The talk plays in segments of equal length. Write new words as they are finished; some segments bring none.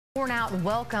Worn out and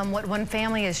welcome what one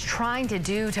family is trying to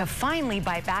do to finally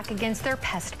bite back against their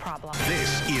pest problem.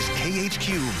 This is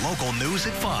KHQ Local News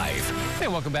at 5. Hey,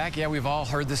 welcome back. Yeah, we've all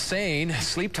heard the saying,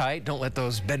 sleep tight, don't let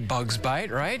those bed bugs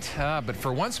bite, right? But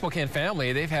for one Spokane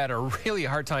family, they've had a really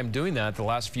hard time doing that the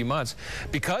last few months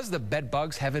because the bed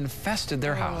bugs have infested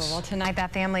their house. Well, tonight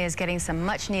that family is getting some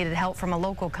much needed help from a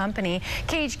local company.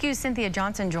 KHQ's Cynthia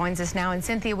Johnson joins us now. And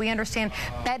Cynthia, we understand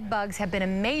bed bugs have been a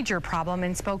major problem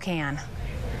in Spokane.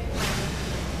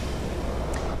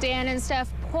 Dan and Steph,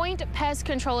 Point Pest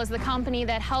Control is the company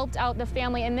that helped out the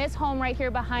family in this home right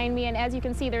here behind me. And as you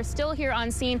can see, they're still here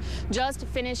on scene, just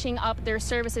finishing up their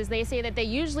services. They say that they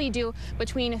usually do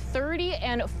between 30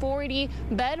 and 40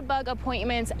 bed bug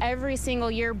appointments every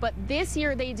single year, but this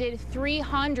year they did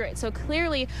 300. So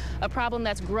clearly a problem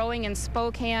that's growing in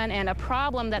Spokane and a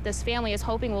problem that this family is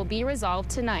hoping will be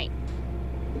resolved tonight.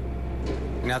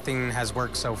 Nothing has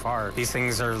worked so far. These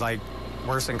things are like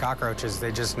worse than cockroaches.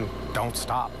 They just don't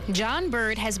stop. John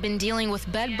Bird has been dealing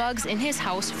with bed bugs in his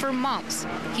house for months.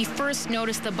 He first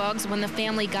noticed the bugs when the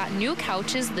family got new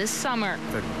couches this summer.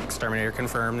 The exterminator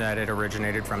confirmed that it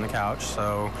originated from the couch,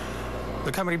 so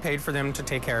the company paid for them to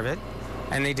take care of it,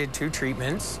 and they did 2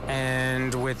 treatments,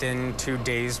 and within 2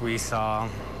 days we saw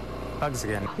bugs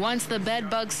again. Once the bed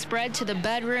bugs spread to the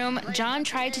bedroom, John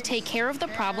tried to take care of the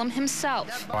problem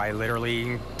himself. I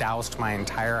literally doused my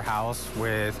entire house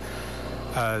with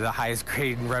the highest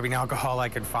grade rubbing alcohol I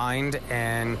could find,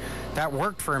 and that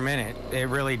worked for a minute. It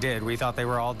really did. We thought they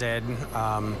were all dead.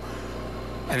 And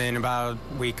then about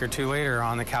a week or 2 later,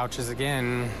 on the couches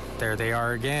again, there they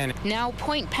are again. Now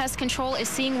Point Pest Control is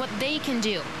seeing what they can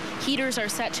do. Heaters are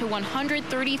set to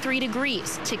 133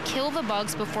 degrees to kill the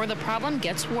bugs before the problem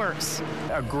gets worse.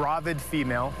 A gravid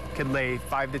female could lay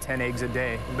 5 to 10 eggs a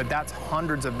day, but that's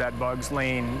hundreds of bed bugs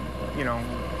laying,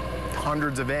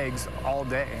 hundreds of eggs all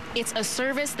day. It's a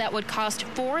service that would cost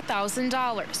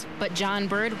 $4,000, but John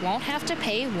Bird won't have to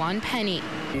pay 1 penny.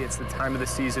 It's the time of the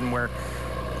season where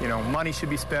money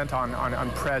should be spent on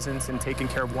presents and taking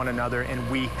care of one another, and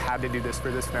we had to do this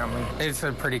for this family. It's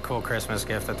a pretty cool Christmas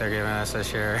gift that they're giving us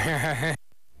this year.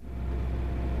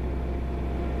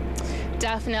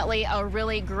 Definitely a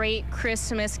really great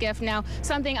Christmas gift. Now,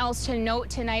 something else to note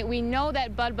tonight, we know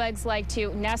that bed bugs like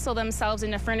to nestle themselves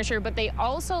into furniture, but they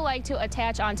also like to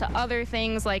attach onto other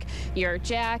things like your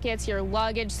jackets, your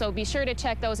luggage, so be sure to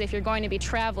check those if you're going to be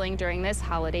traveling during this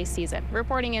holiday season.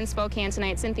 Reporting in Spokane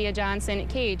tonight, Cynthia Johnson,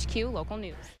 KHQ Local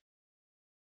News.